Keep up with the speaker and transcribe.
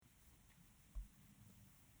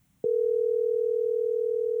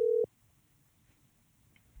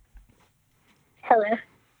Hello.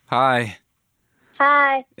 Hi.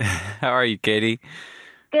 Hi. How are you, Katie?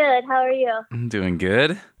 Good. How are you? I'm doing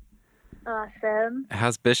good. Awesome.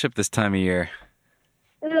 How's Bishop this time of year?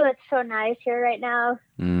 Ooh, it's so nice here right now.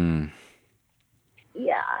 Mm.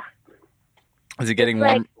 Yeah. Is it getting It's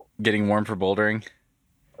warm? like Getting warm for bouldering?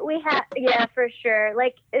 yeah, for sure.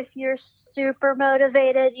 Like, if you're super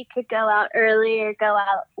motivated, you could go out early or go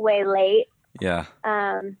out way late. Yeah.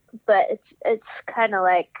 But it's kind of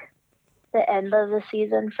like the end of the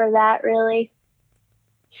season for that, really.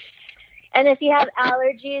 And if you have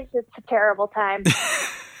allergies, it's a terrible time.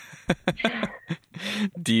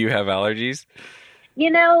 Do you have allergies?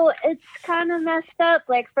 It's kind of messed up.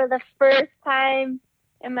 Like, for the first time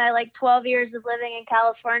in my 12 years of living in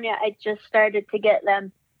California, I just started to get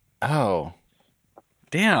them. Oh.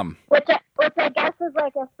 Damn. Which I guess is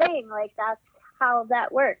like a thing. Like, that's how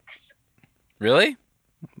that works. Really?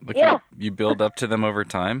 Like Yeah. You build up to them over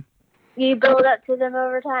time? You build up to them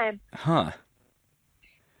over time. Huh.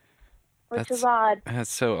 Which is odd.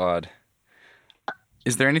 That's so odd.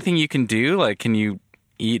 Is there anything you can do? Like, can you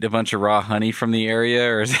eat a bunch of raw honey from the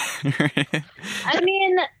area? Or is I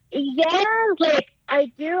mean, yeah,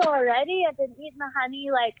 I do already. I've been eating the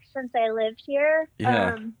honey, since I lived here.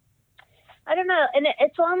 Yeah. I don't know. And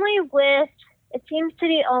it seems to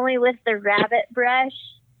be only with the rabbit brush,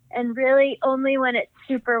 and really only when it's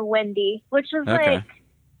super windy, which is Okay.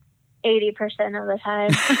 80% of the time.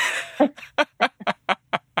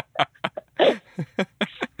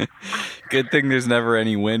 Good thing there's never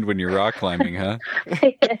any wind when you're rock climbing, huh?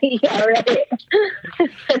 Yeah, right.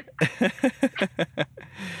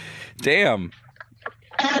 Damn.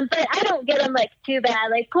 But I don't get them too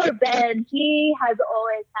bad. Poor Ben, he has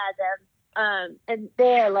always had them, and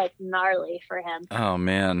they're gnarly for him. Oh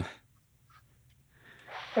man.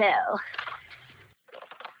 So,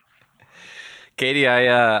 Katie,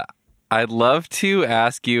 I'd love to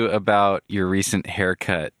ask you about your recent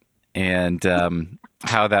haircut and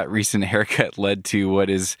how that recent haircut led to what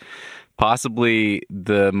is possibly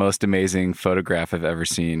the most amazing photograph I've ever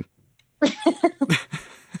seen.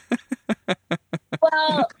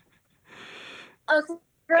 well,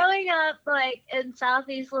 growing up in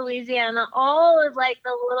Southeast Louisiana, all of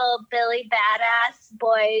the little Billy Badass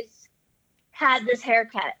boys had this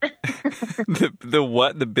haircut. The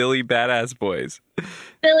what? The Billy Badass boys.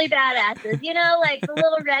 Billy Badasses, the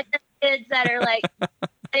little red kids that are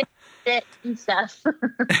fit and stuff.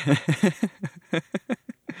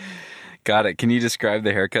 Got it. Can you describe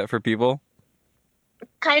the haircut for people?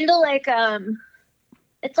 Kind of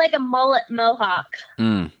it's like a mullet mohawk.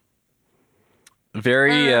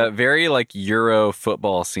 Very Euro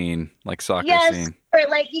football scene, soccer scene. Or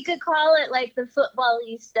you could call it the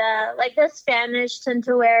futbolista. The Spanish tend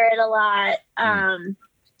to wear it a lot.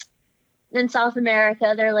 In South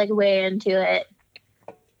America, they're way into it.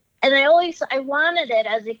 And I wanted it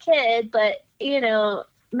as a kid, but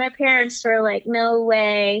my parents were no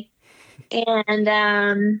way. And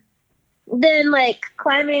then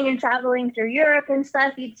climbing and traveling through Europe and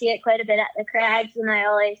stuff, you'd see it quite a bit at the crags, and I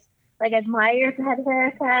always admired that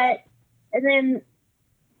haircut. And then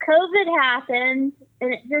COVID happened,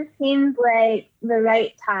 and it just seemed like the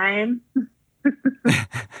right time.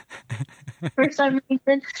 For some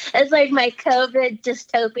reason, it's my COVID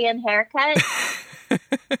dystopian haircut.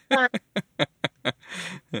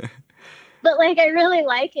 But I really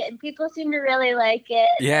like it, and people seem to really like it.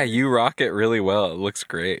 Yeah, you rock it really well. It looks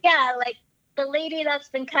great. Yeah, the lady that's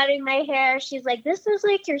been cutting my hair, she's like, "This is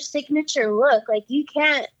your signature look. You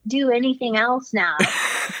can't do anything else now."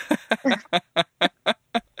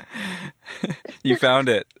 You found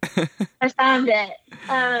it. I found it.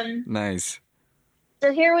 Nice.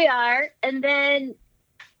 So here we are, and then,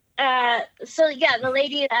 the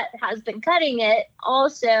lady that has been cutting it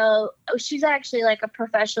also, she's actually a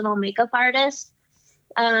professional makeup artist,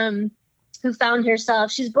 who found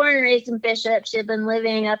herself, she's born and raised in Bishop. She had been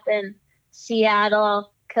living up in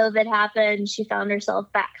Seattle. COVID happened. She found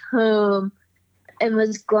herself back home and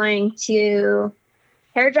was going to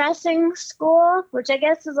hairdressing school, which I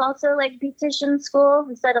guess is also beautician school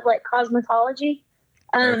instead of cosmetology.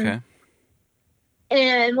 Okay.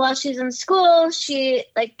 And while she's in school, she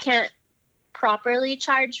can't properly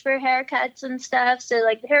charge for haircuts and stuff. So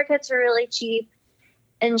the haircuts are really cheap.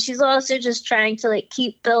 And she's also just trying to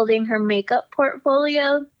keep building her makeup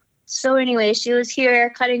portfolio. So anyway, she was here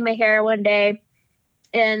cutting my hair one day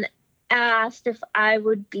and asked if I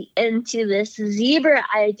would be into this zebra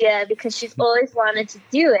idea because she's always wanted to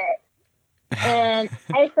do it. And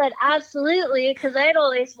I said, absolutely, because I'd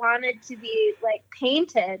always wanted to be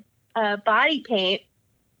painted, body paint.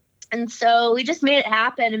 And so we just made it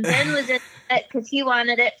happen. And Ben was in it because he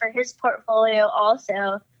wanted it for his portfolio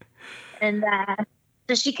also. And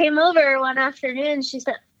so she came over one afternoon. She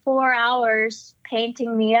spent 4 hours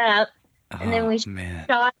painting me up. And then we shot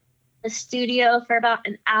in the studio for about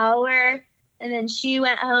an hour. And then she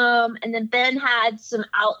went home. And then Ben had some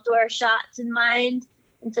outdoor shots in mind.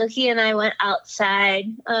 And so he and I went outside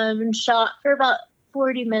and shot for about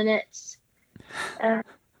 40 minutes. And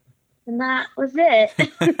that was it.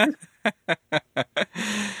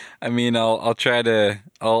 I mean, I'll try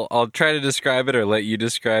to describe it or let you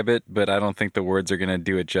describe it, but I don't think the words are going to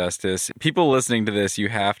do it justice. People listening to this, you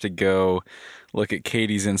have to go look at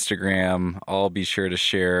Katie's Instagram. I'll be sure to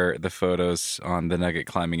share the photos on the Nugget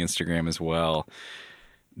Climbing Instagram as well.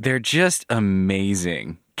 They're just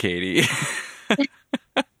amazing, Katie.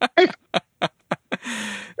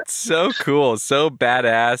 So cool, so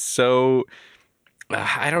badass, so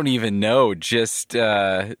I don't even know. Just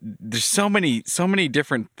there's so many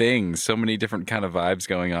different things, so many different kind of vibes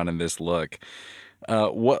going on in this look.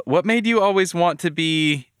 What made you always want to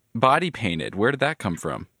be body painted? Where did that come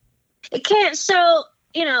from? It can't. So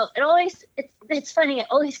it's funny. It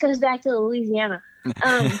always goes back to Louisiana.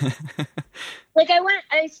 I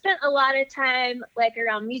spent a lot of time like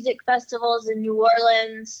around music festivals in New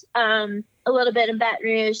Orleans, a little bit in Baton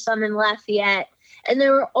Rouge, some in Lafayette. And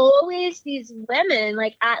there were always these women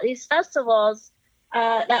like at these festivals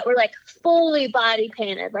that were like fully body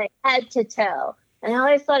painted, like head to toe. And I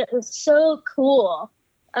always thought it was so cool.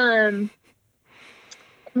 And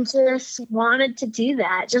just wanted to do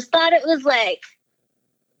that. Just thought it was like,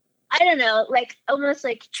 I don't know, like almost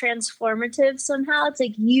like transformative somehow. It's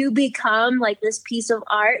like you become like this piece of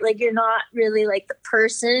art. Like you're not really like the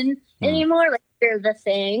person anymore. Like you're the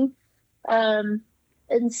thing.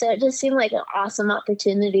 And so it just seemed like an awesome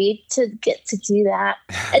opportunity to get to do that.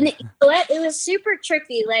 And it was super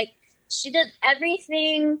tricky. Like she did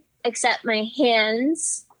everything except my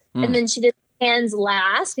hands. And then she did hands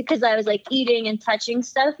last because I was like eating and touching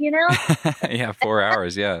stuff, you know? Yeah, 4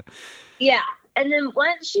 hours. Yeah. Yeah. And then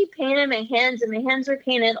once she painted my hands, and my hands were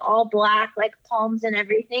painted all black, like palms and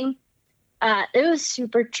everything, it was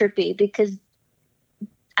super trippy because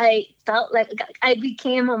I felt like I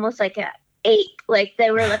became almost like an ape. Like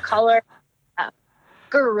they were the color of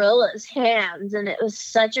gorilla's hands, and it was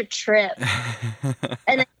such a trip.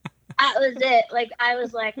 And that was it. Like I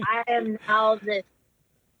was like, I am now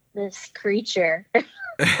this creature.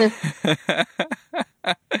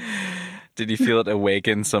 Did you feel it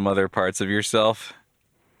awaken some other parts of yourself?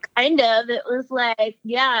 Kind of. It was like,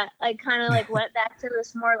 yeah, I kind of like went back to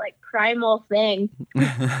this more like primal thing.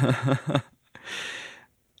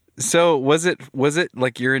 So was it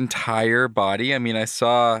like your entire body? I mean, I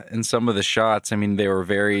saw in some of the shots, I mean, they were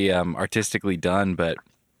very artistically done, but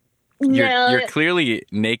you're clearly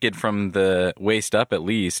naked from the waist up at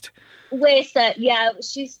least. Waist up, yeah.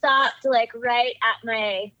 She stopped like right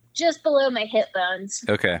at just below my hip bones.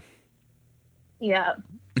 Okay. Yeah.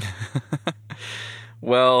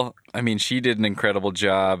 Well, I mean, she did an incredible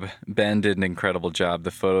job. Ben did an incredible job. The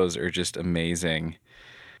photos are just amazing.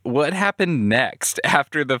 What happened next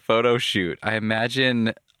after the photo shoot? I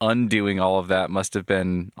imagine undoing all of that must have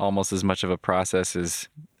been almost as much of a process as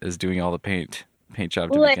doing all the paint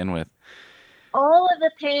job to begin with. All of the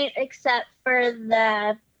paint except for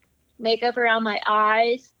the makeup around my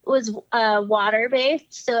eyes was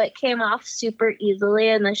water-based, so it came off super easily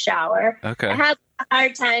in the shower. Okay. I had a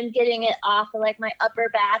hard time getting it off of like my upper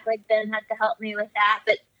back. Like Ben had to help me with that,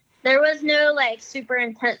 but there was no like super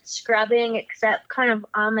intense scrubbing except kind of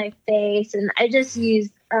on my face, and I just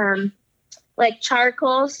used like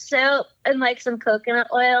charcoal soap and like some coconut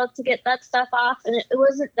oil to get that stuff off, and it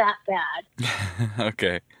wasn't that bad.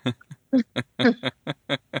 Okay.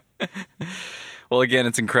 Well, again,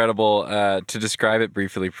 it's incredible. To describe it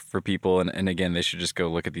briefly for people, and again, they should just go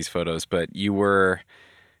look at these photos, but you were,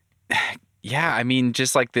 yeah, I mean,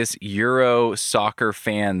 just like this Euro soccer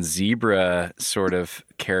fan zebra sort of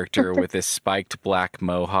character with this spiked black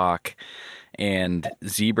mohawk and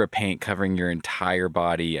zebra paint covering your entire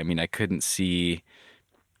body. I mean, I couldn't see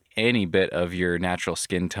any bit of your natural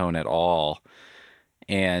skin tone at all.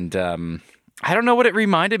 And I don't know what it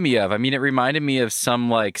reminded me of. I mean, it reminded me of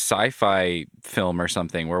some like sci-fi film or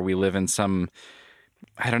something where we live in some,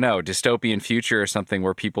 I don't know, dystopian future or something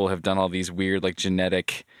where people have done all these weird like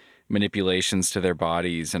genetic manipulations to their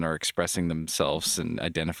bodies and are expressing themselves and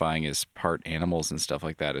identifying as part animals and stuff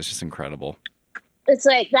like that. It's just incredible. It's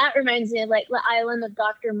like, that reminds me of like the Island of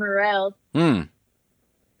Dr. Moreau.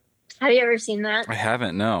 Have you ever seen that? I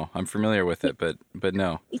haven't, no. I'm familiar with it, but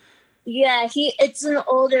no. Yeah, it's an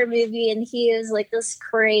older movie, and he is like this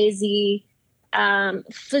crazy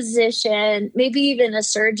physician, maybe even a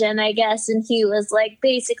surgeon, I guess. And he was like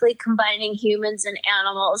basically combining humans and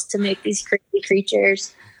animals to make these crazy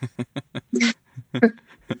creatures.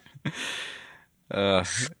 I'll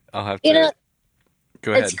have to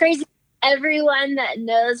go ahead. It's crazy. Everyone that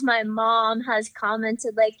knows my mom has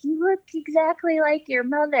commented like, "You look exactly like your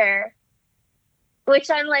mother,"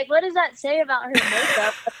 which I'm like, what does that say about her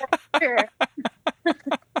makeup? Sure.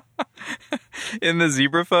 In the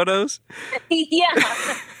zebra photos? Yeah.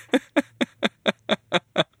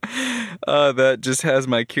 That just has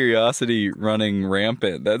my curiosity running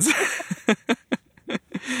rampant. That's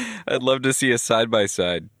I'd love to see a side by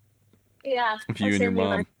side. Yeah. Of you and your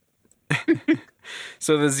mom.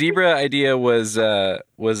 So the zebra idea was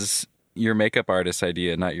your makeup artist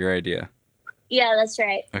idea, not your idea. Yeah, that's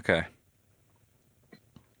right. Okay.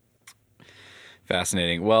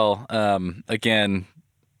 Fascinating. Well, again,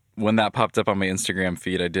 when that popped up on my Instagram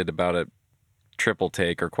feed, I did about a triple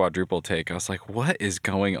take or quadruple take. I was like, what is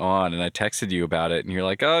going on? And I texted you about it, and you're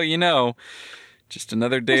like, oh, just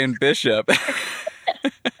another day in Bishop.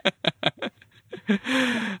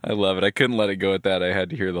 I love it. I couldn't let it go at that. I had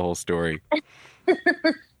to hear the whole story.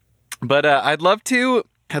 But I'd love to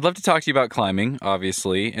talk to you about climbing,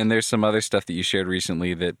 obviously, and there's some other stuff that you shared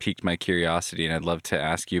recently that piqued my curiosity, and I'd love to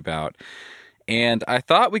ask you about. And I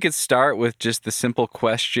thought we could start with just the simple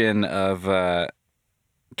question of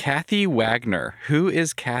Kathy Wagner. Who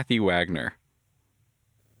is Kathy Wagner?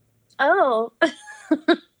 Oh.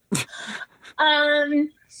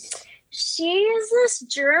 She is this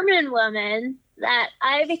German woman that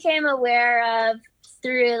I became aware of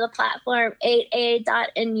through the platform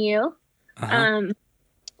 8a.nu,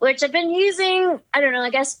 which I've been using, I don't know,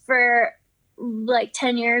 I guess for like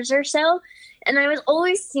 10 years or so. And I was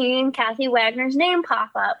always seeing Kathy Wagner's name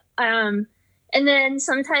pop up. And then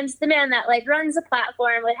sometimes the man that like runs the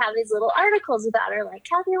platform would have these little articles about her, like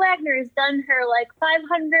Kathy Wagner has done her like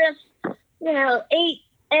 500th,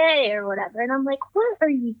 8A or whatever. And I'm like, what?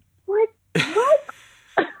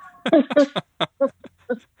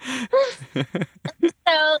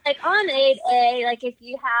 So like on 8A, like if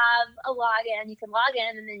you have a login, you can log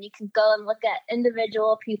in and then you can go and look at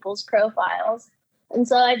individual people's profiles. And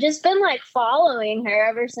so I've just been like following her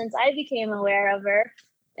ever since I became aware of her.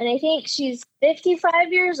 And I think she's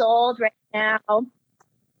 55 years old right now.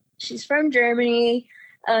 She's from Germany.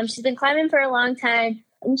 She's been climbing for a long time.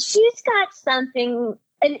 And she's got something,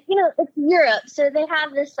 and it's Europe, so they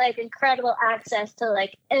have this like incredible access to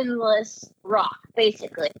like endless rock,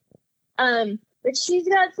 basically. But she's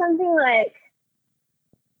got something like,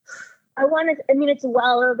 it's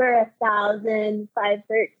well over 1,000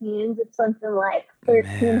 513s. It's something like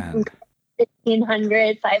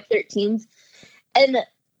 1,500 513s. And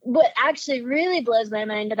what actually really blows my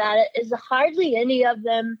mind about it is hardly any of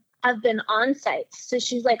them have been on sites. So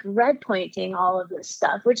she's like red pointing all of this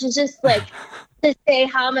stuff, which is just like to say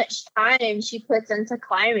how much time she puts into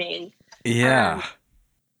climbing. Yeah.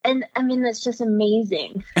 And that's just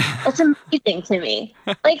amazing. That's amazing to me.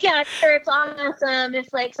 Like, yeah, sure, it's awesome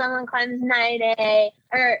if like someone climbs 9A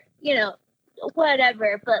or,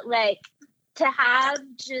 whatever. But like to have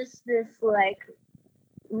just this like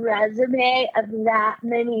resume of that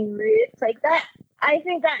many routes like that, I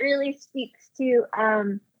think that really speaks to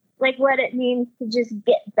like what it means to just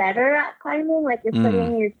get better at climbing. Like you're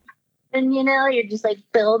putting your, and you're just like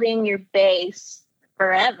building your base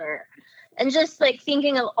forever. And just like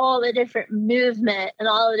thinking of all the different movement and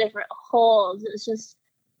all the different holds, it's just,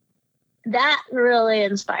 that really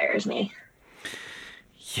inspires me.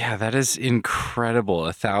 Yeah, that is incredible.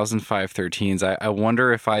 1,000 513s. I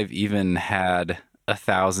wonder if I've even had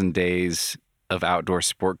 1,000 days of outdoor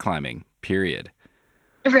sport climbing, period.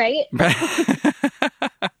 Right?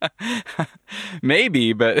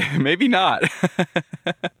 Maybe, but maybe not.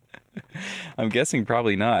 I'm guessing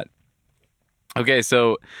probably not. Okay,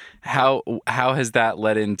 so how has that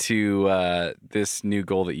led into this new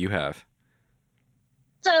goal that you have?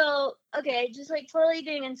 So, okay, just like totally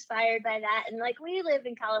being inspired by that. And like we live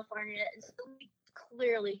in California, and so we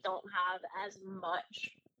clearly don't have as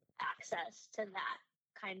much access to that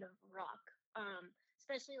kind of rock.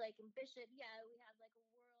 Especially like in Bishop, we have like a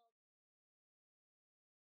world.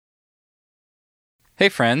 Hey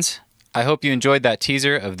friends, I hope you enjoyed that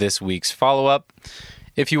teaser of this week's follow-up.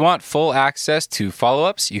 If you want full access to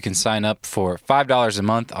follow-ups, you can sign up for $5 a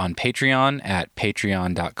month on Patreon at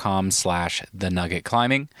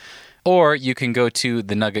patreon.com/thenuggetclimbing. Or you can go to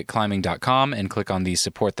thenuggetclimbing.com and click on the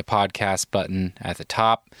Support the Podcast button at the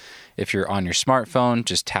top. If you're on your smartphone,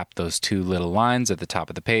 just tap those two little lines at the top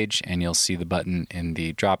of the page and you'll see the button in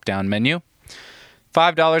the drop-down menu.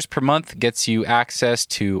 $5 per month gets you access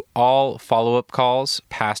to all follow-up calls,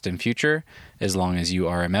 past and future. As long as you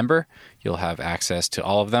are a member, you'll have access to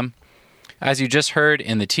all of them. As you just heard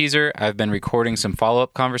in the teaser, I've been recording some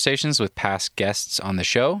follow-up conversations with past guests on the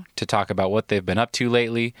show to talk about what they've been up to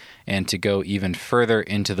lately and to go even further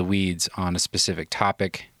into the weeds on a specific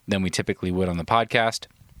topic than we typically would on the podcast.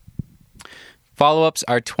 Follow-ups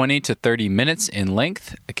are 20 to 30 minutes in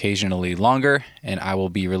length, occasionally longer, and I will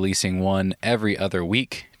be releasing one every other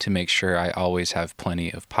week to make sure I always have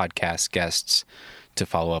plenty of podcast guests to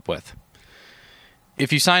follow up with.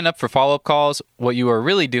 If you sign up for follow-up calls, what you are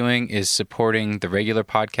really doing is supporting the regular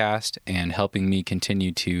podcast and helping me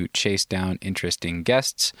continue to chase down interesting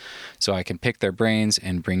guests so I can pick their brains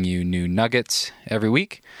and bring you new nuggets every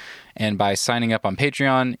week. And by signing up on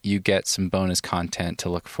Patreon, you get some bonus content to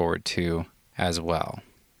look forward to as well.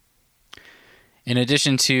 In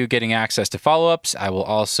addition to getting access to follow-ups, I will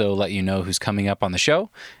also let you know who's coming up on the show,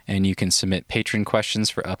 and you can submit patron questions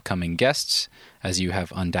for upcoming guests, as you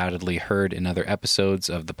have undoubtedly heard in other episodes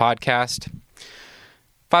of the podcast.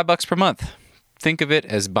 $5 per month. Think of it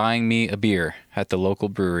as buying me a beer at the local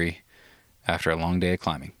brewery after a long day of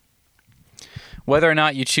climbing. Whether or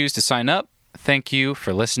not you choose to sign up, thank you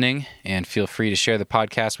for listening, and feel free to share the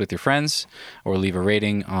podcast with your friends or leave a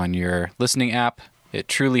rating on your listening app. It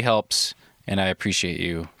truly helps, and I appreciate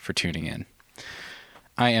you for tuning in.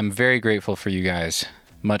 I am very grateful for you guys.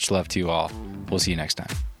 Much love to you all. We'll see you next time.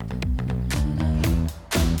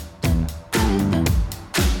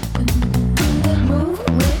 Move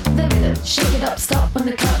with the rhythm. Shake it up, stop when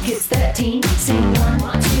the clock hits 13. Sing 1,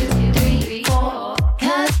 2, 3, 4.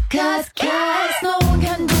 Cause no one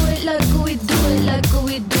can do it like we do it, like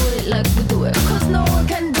we do it, like we do it. Cause no one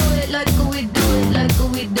can do it like we do it, like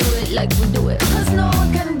we do it, like we do it. Cause no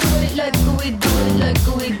one can do it like we do it, like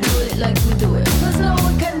we do it, like we do it. Cause no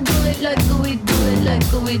one can do it like we do it,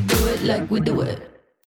 like we do it, like we do it.